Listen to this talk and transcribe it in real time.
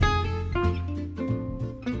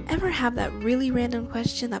ever have that really random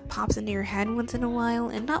question that pops into your head once in a while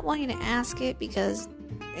and not wanting to ask it because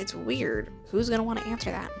it's weird? Who's going to want to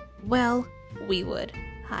answer that? Well, we would.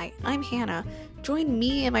 Hi, I'm Hannah. Join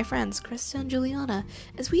me and my friends, Krista and Juliana,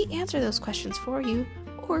 as we answer those questions for you,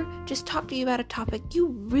 or just talk to you about a topic you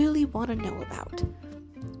really want to know about,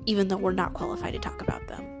 even though we're not qualified to talk about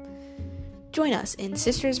them. Join us in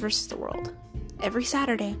Sisters vs. the World every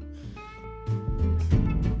Saturday